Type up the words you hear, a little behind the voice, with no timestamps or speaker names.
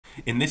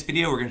In this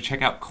video, we're going to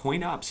check out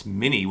CoinOps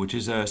Mini, which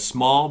is a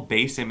small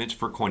base image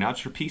for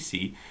CoinOps for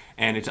PC,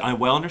 and it's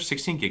well under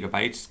 16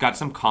 gigabytes. It's got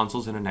some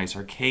consoles and a nice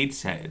arcade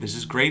set. This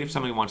is great if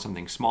somebody wants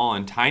something small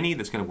and tiny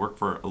that's going to work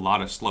for a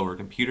lot of slower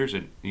computers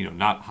and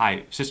not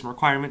high system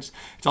requirements.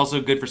 It's also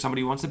good for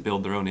somebody who wants to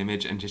build their own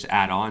image and just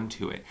add on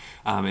to it.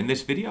 In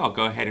this video, I'll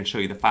go ahead and show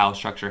you the file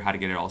structure, how to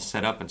get it all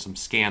set up, and some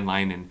scan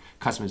line and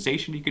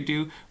customization you could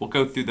do. We'll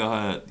go through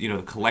the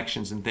the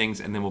collections and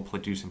things, and then we'll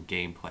do some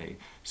gameplay.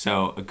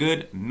 So a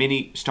good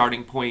mini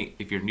starting point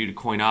if you're new to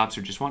CoinOps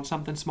or just want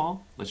something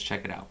small. Let's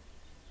check it out.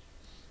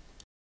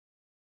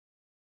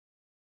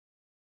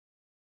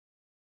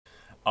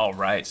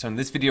 Alright, so in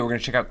this video we're going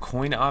to check out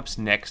CoinOps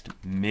Next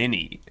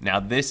Mini. Now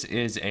this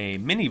is a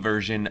mini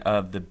version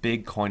of the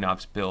big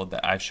CoinOps build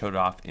that I've showed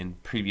off in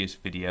previous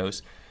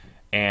videos,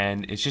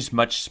 and it's just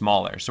much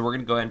smaller. So we're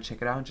going to go ahead and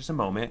check it out in just a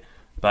moment,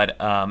 but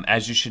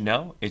as you should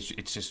know, it's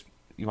just,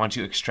 once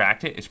you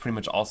extract it, it's pretty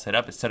much all set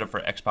up. It's set up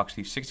for Xbox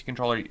 360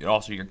 controller.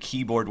 Also, your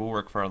keyboard will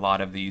work for a lot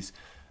of these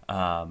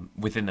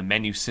within the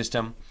menu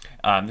system.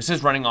 This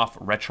is running off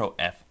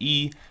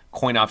Retrofe.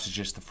 CoinOps is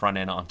just the front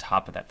end on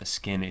top of that, the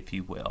skin, if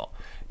you will.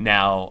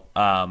 Now,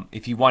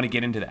 if you want to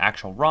get into the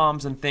actual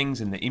ROMs and things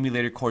and the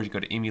emulator cores, you go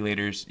to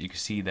emulators. You can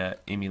see the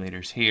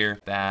emulators here.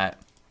 That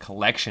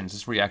collections,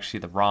 this is where you actually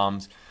see the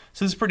ROMs.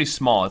 So this is pretty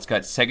small. It's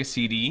got Sega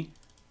CD,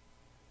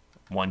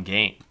 one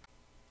game.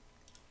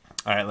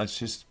 All right, let's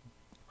just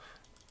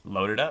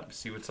load it up,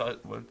 see what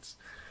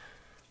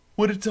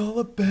it's all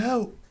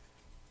about.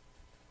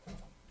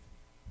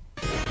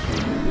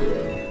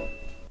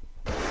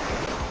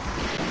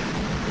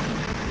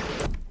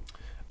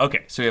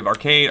 Okay, so we have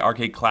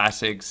arcade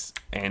classics,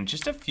 and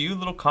just a few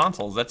little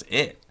consoles. That's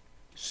it.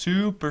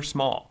 Super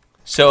small.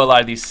 So a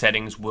lot of these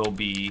settings will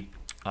be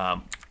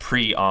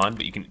pre-on,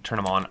 but you can turn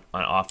them on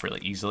and off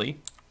really easily.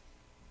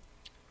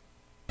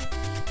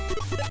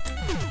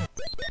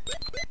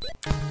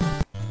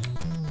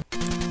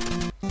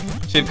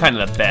 So you have kind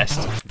of the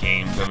best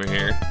games over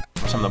here.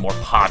 Some of the more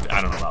popular,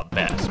 I don't know about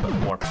best, but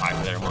more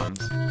popular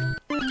ones.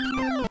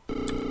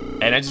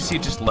 And as you see,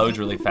 it just loads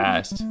really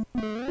fast.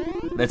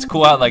 That's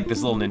cool how like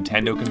this little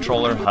Nintendo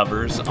controller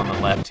hovers on the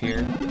left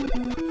here.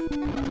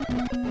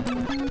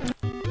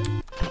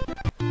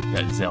 You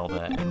got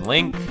Zelda and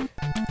Link.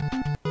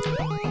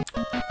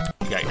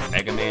 You got your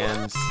Mega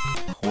Mans,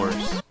 of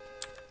course,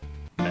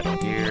 Metal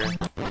Gear.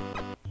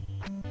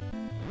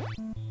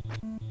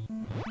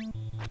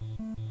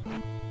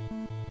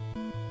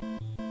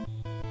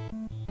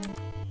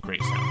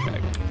 Great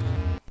soundtrack.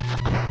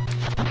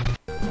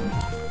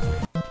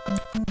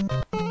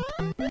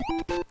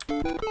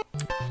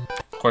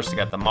 Of course, you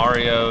got the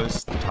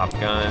Marios, the Top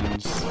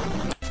Guns,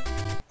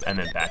 and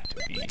then back to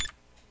B.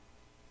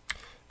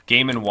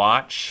 Game and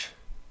Watch.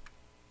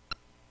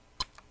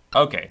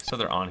 Okay, so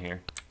they're on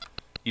here.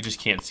 You just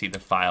can't see the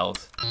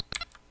files.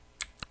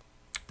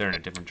 They're in a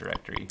different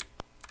directory.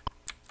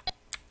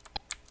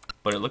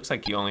 But it looks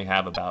like you only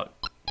have about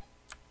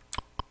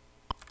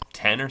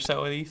 10 or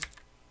so of these.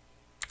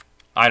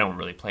 I don't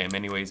really play them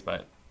anyways,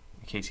 but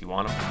in case you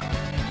want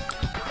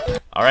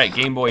them. Alright,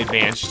 Game Boy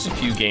Advance, just a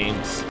few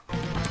games.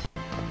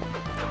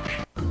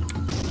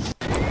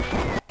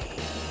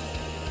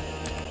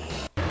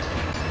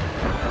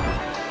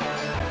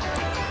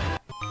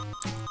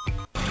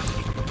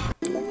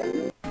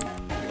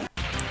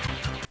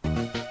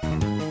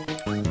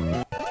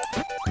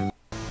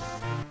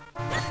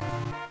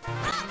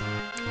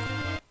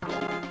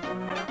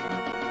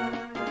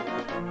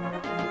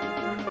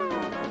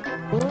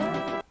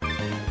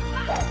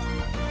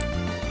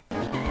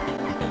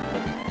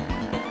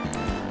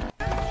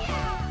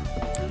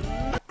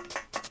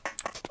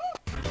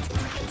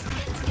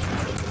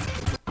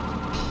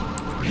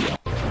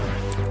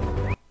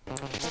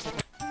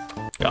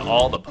 Got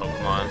all the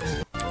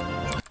Pokemons.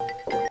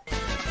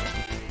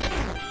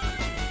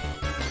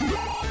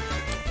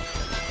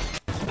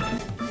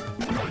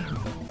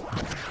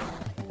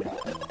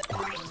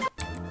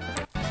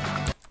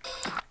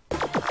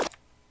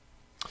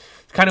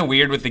 It's kind of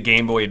weird with the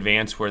Game Boy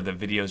Advance where the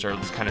videos are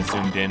kind of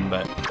zoomed in,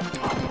 but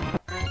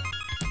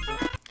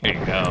here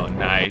you go,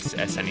 nice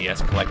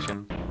SNES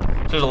collection.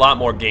 So there's a lot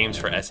more games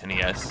for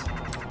SNES.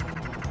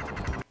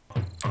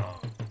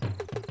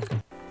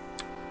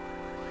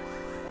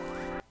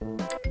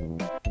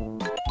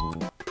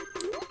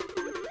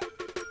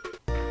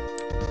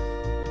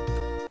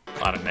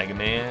 A lot of Mega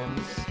Mans.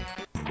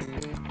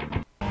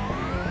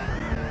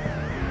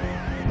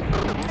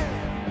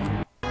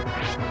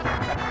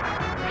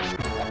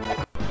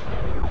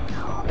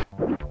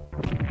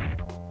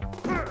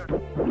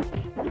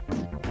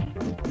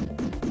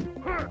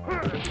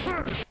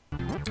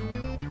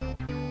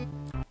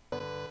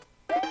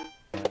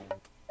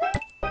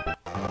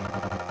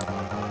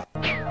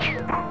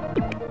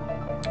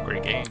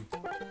 Great game.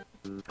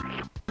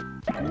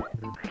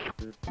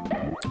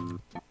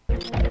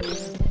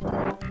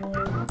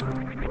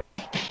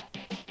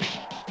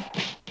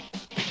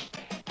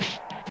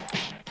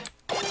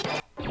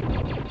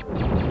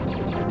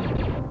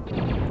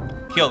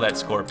 Kill that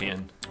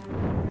scorpion.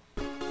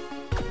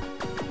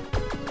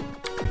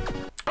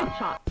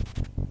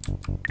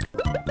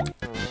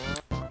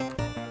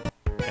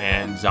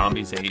 And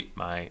zombies ate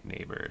my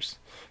neighbors.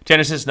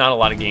 Genesis, not a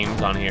lot of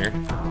games on here,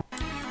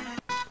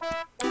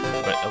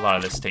 but a lot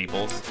of the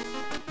staples.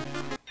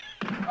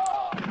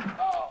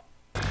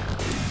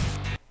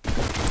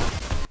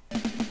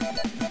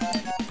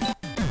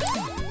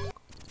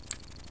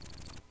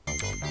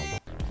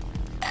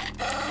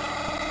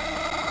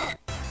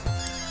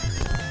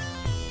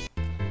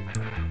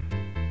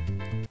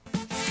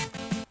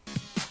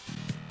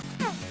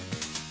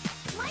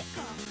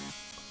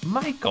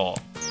 Michael.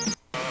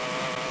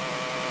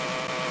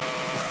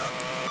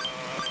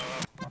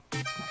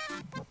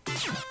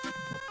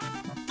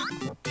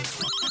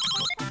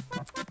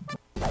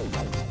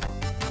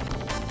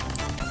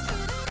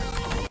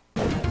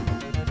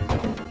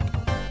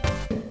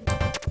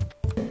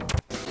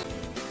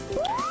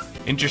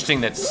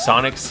 Interesting that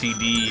Sonic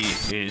CD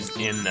is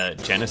in the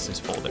Genesis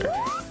folder.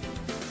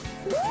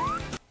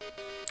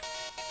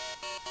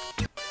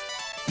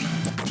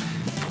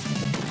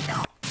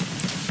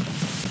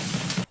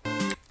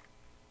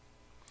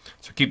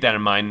 So keep that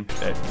in mind.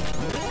 That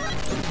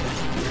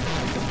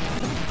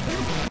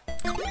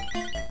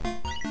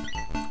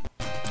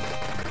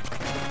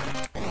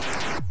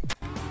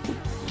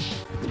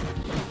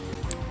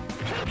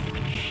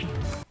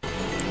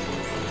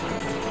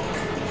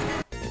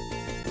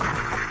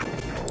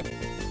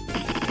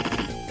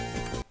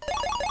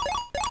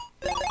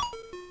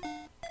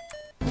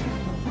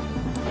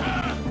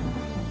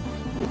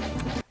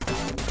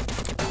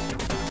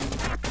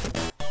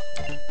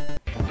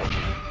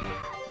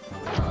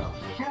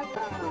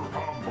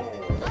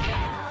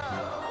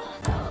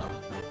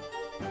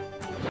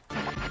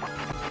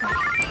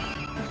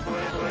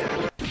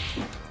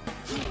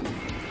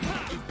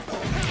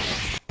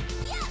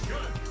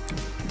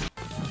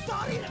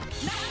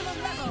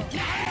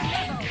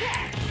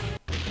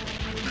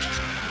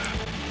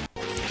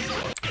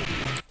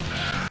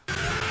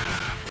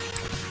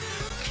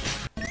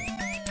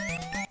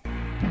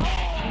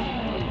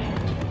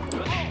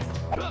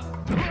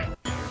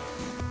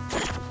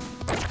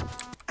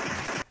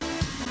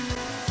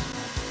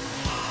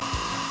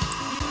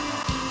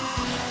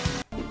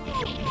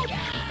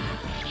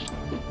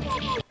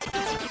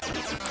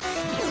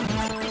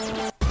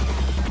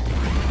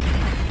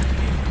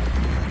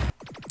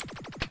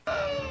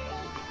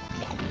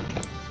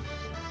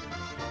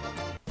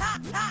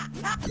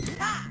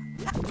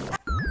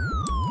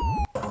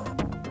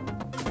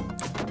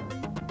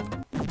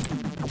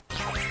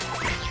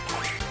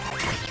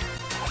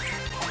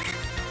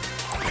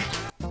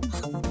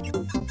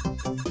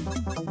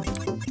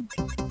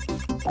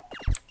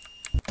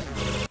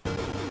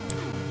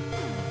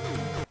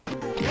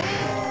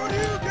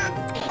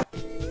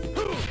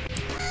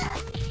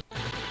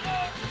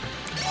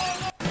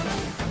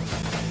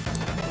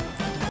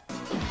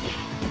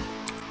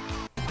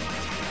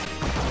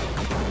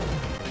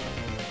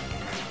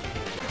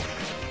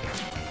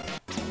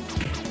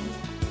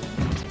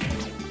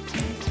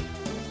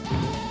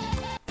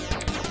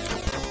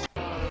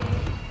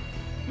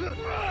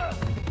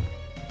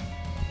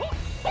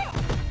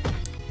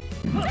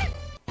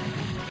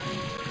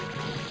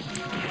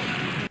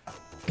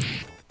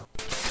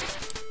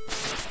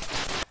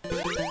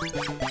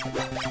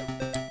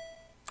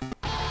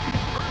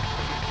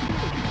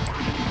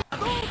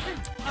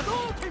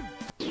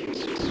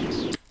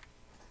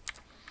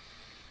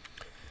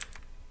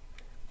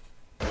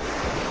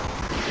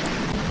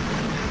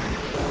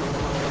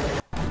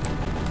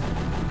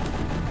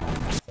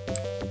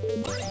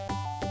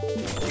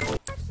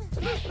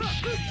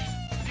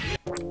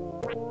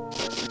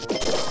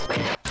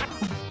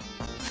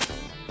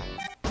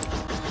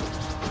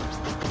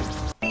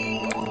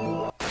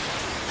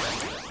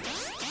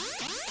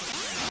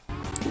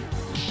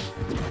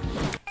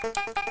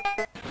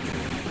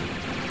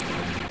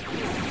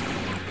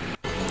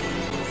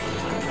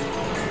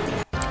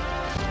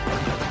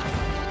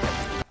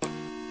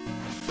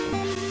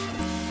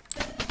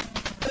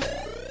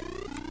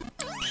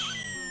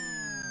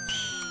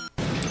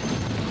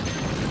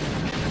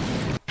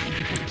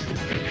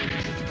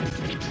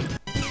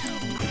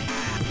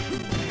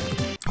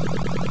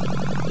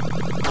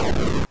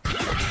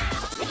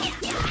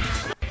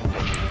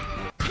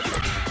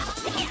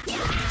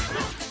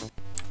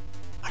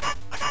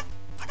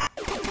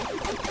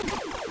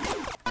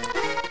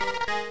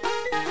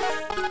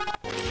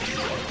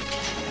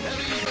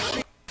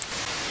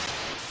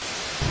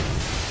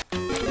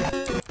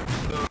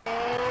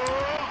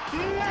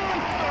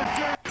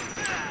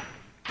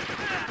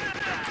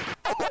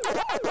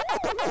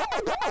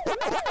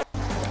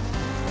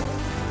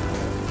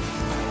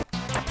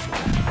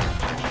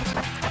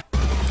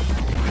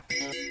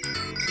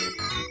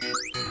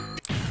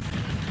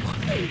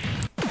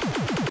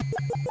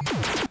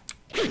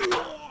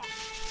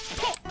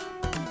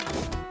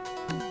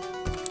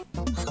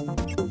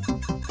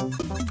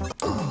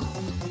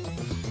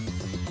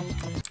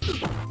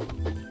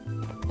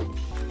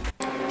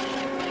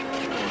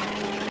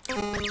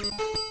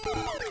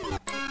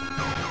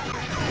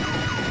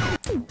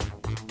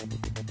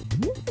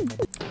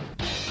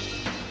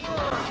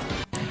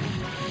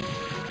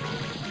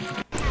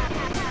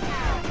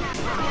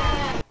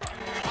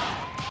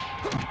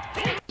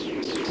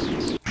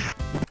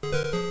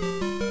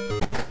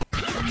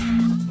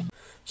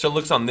So it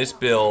looks on this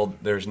build,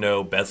 there's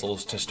no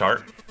bezels to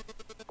start.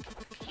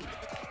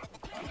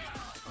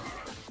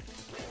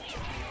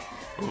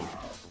 Ooh.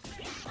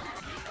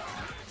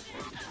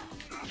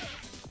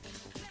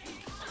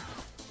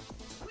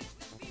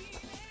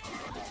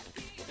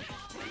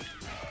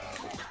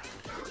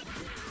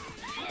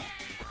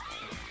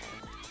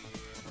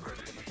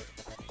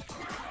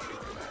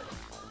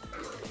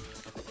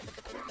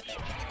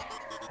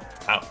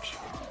 Ouch.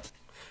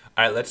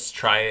 All right, let's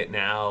try it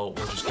now.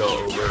 We'll just go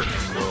over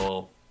and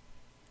we'll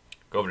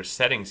go over to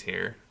settings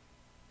here,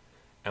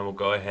 and we'll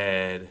go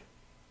ahead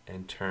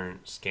and turn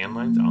scan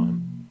lines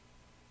on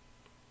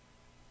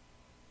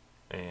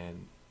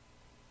and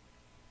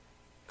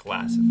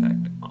glass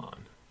effect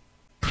on.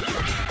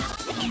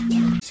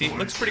 See, it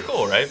looks pretty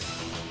cool, right?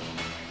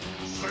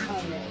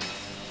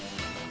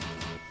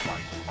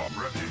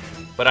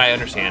 But I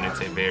understand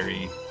it's a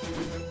very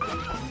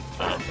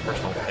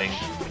personal thing.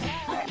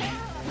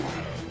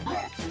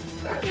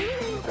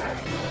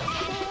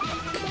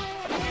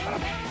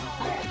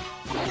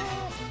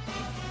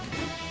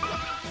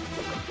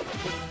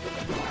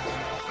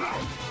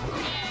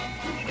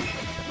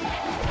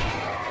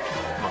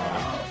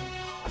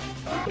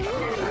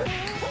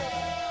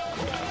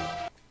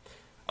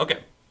 Okay,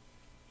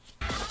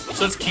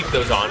 so let's keep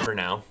those on for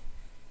now.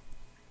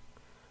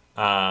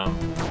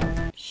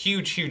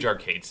 Huge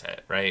arcade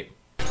set, right?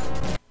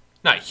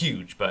 Not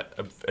huge, but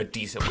a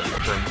decent one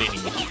for a mini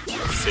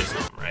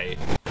system, right?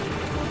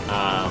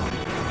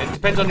 It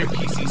depends on your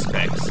PC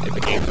specs if the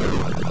game's gonna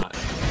run or not.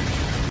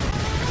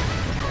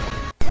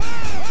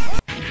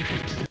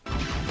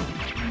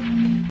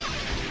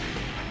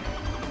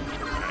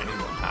 I need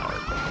more power.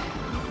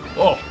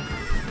 Whoa!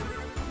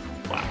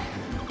 Wow.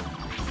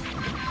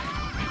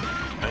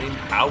 I need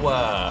power.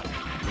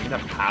 I need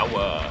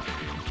power.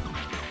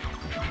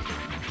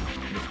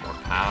 There's more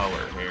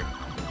power here.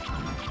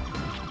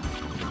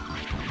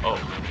 Oh,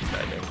 what's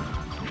that there?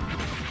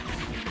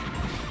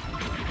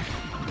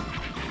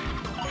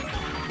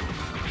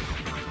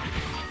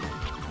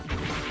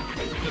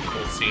 It's a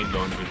cool scene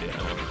going through the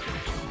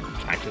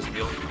cactus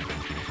field.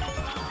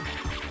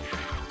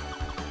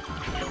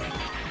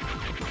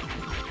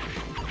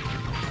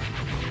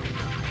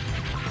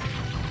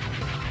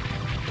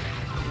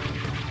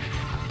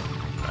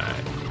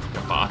 Alright, it's like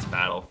a boss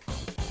battle.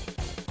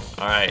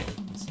 Alright,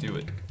 let's do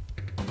it.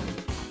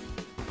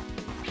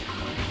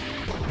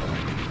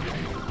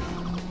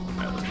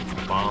 Alright, let's get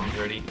some bombs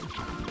ready.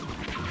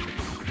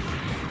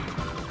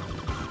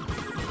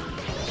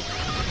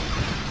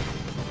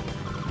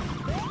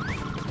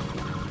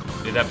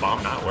 Did that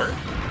bomb not work?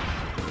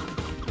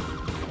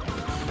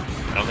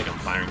 I don't think I'm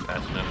firing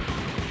fast enough.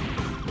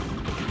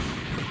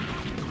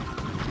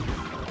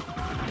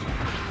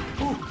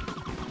 Ooh.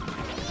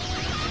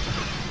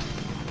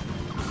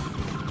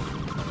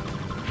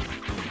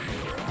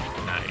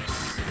 Nice.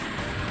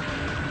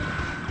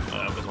 Oh,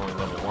 that was only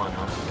level 1,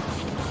 huh?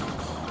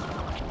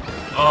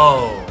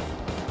 Oh!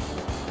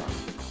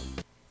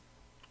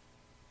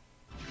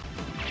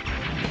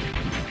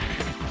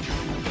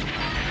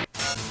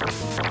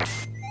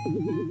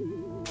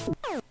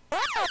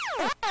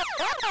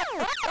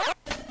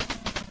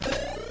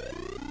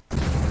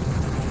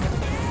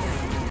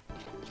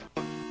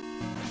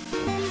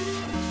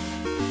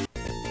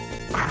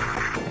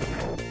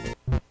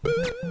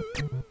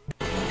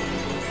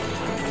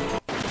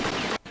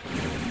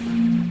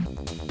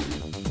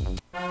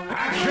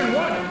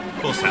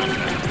 Cool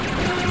soundtrack.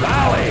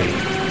 Rally!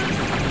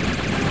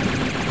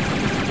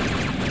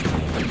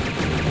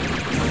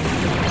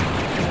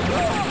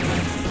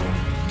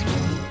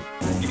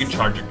 You can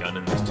charge your gun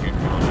in this too if you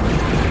want.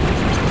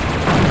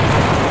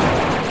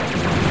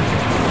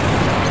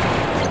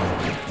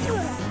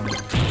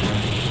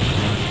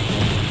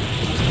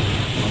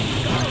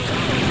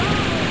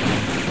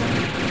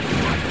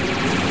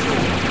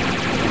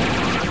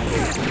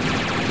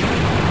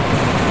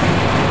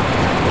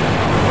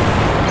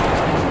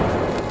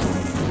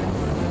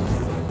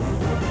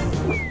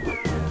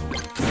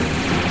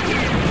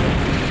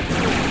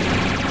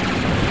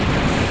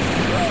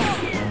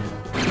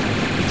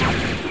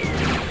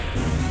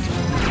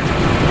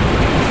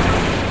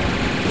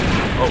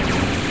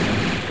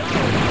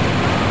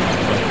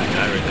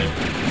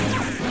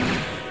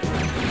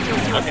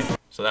 Okay,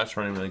 so that's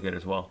running really good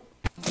as well.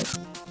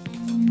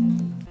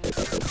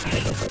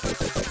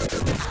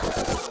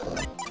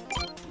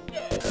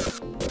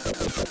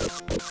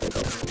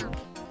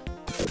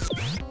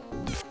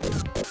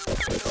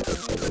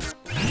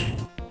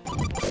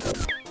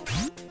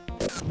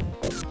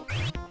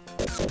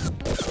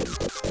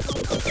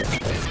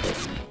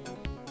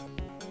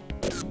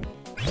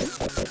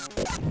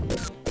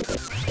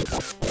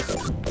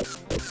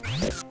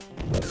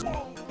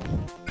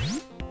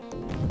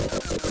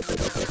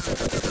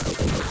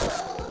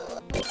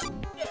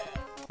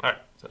 Alright,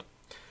 so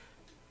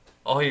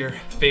all your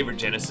favorite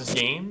Genesis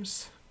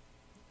games,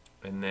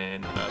 and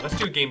then let's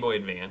do a Game Boy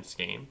Advance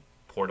game,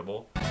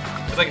 portable.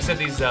 Because like I said,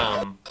 these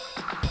the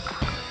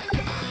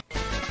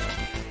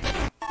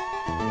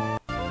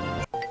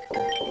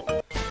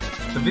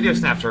video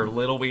snaps are a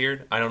little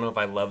weird. I don't know if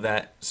I love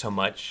that so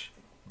much,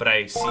 but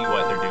I see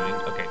what they're doing.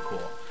 Okay,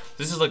 cool.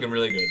 This is looking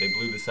really good. They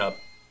blew this up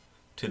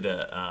to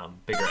the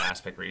bigger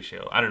aspect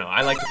ratio. I don't know.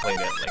 I like to play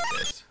that like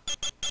this.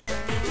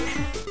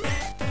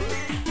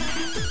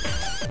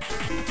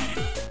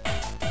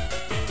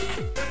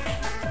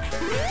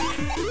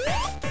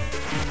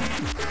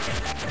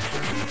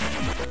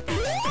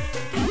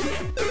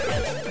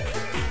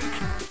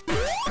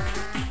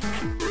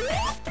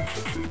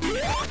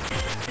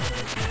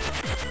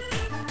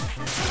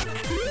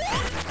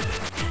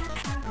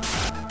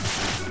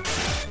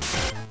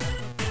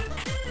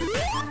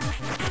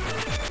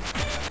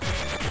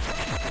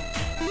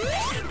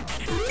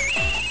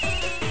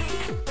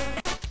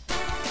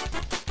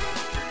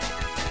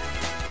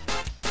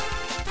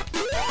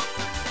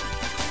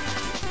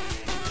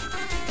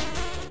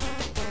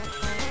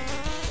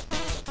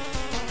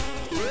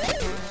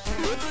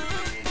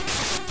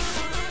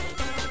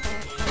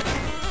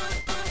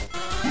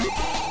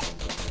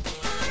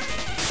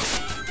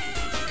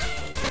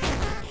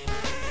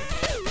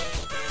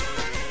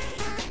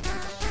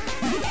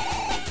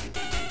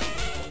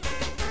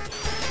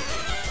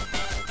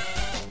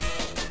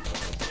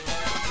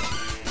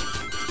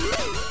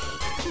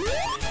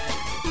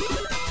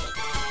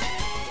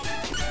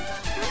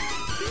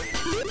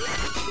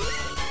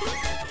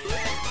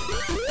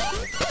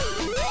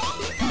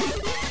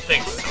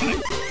 Thanks.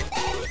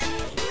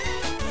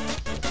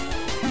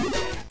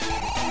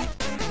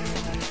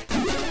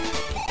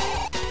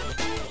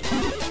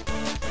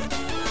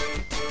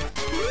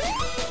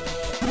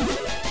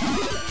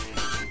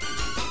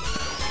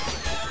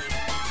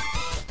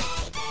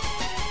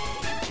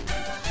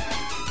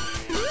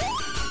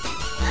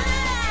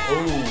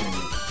 Oh.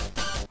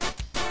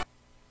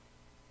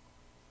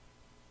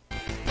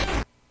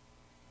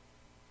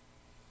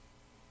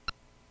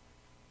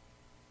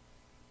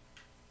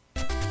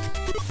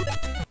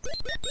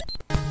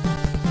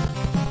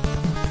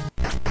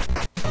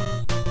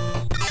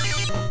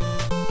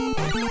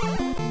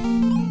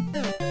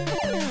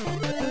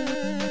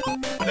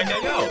 Where'd that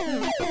guy go?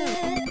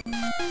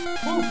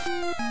 Woo.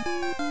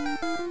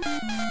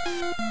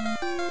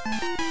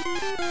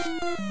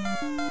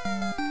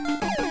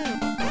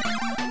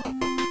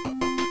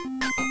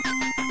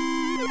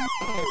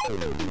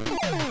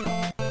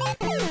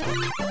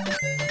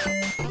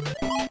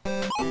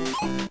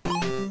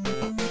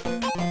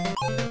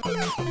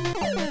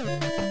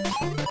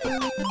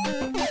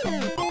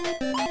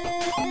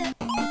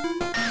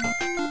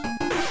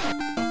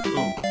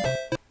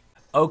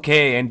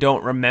 Okay, and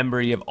don't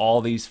remember you have all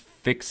these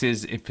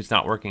fixes if it's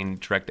not working in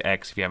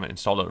DirectX, if you haven't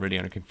installed it already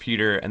on a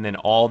computer, and then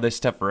all this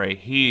stuff right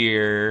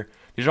here,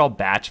 these are all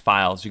batch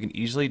files. You can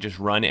easily just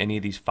run any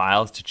of these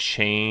files to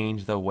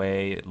change the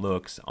way it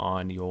looks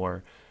on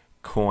your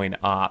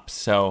CoinOps.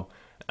 So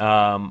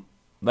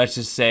let's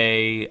just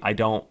say I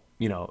don't,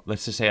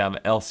 let's just say I'm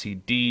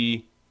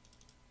LCD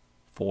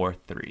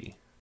 43.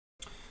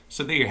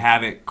 So there you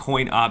have it,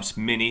 CoinOps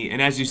Mini,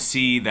 and as you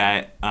see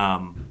that,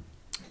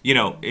 you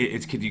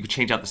can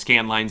change out the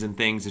scan lines and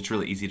things. It's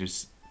really easy to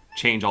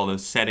change all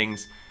those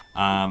settings.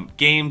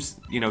 Games,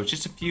 it's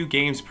just a few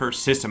games per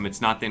system. It's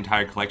not the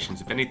entire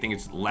collections. If anything,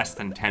 it's less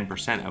than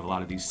 10% of a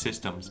lot of these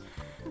systems.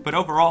 But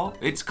overall,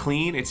 it's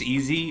clean, it's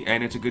easy,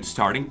 and it's a good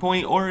starting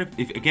point. Or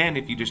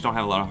if you just don't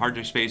have a lot of hard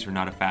drive space or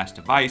not a fast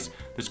device,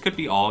 this could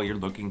be all you're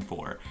looking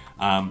for.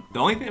 The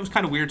only thing that was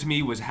kind of weird to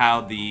me was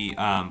how the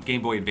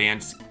Game Boy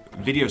Advance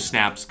video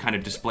snaps kind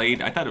of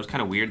displayed. I thought it was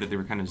kind of weird that they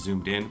were kind of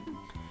zoomed in.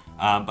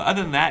 But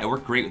other than that, it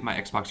worked great with my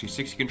Xbox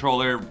 360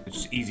 controller.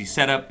 It's easy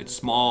setup, it's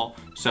small,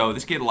 so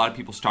this get a lot of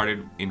people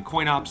started in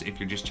CoinOps if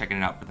you're just checking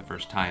it out for the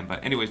first time.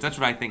 But anyways, that's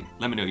what I think.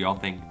 Let me know what y'all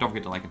think. Don't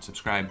forget to like and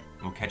subscribe,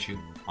 and we'll catch you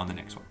on the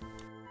next one.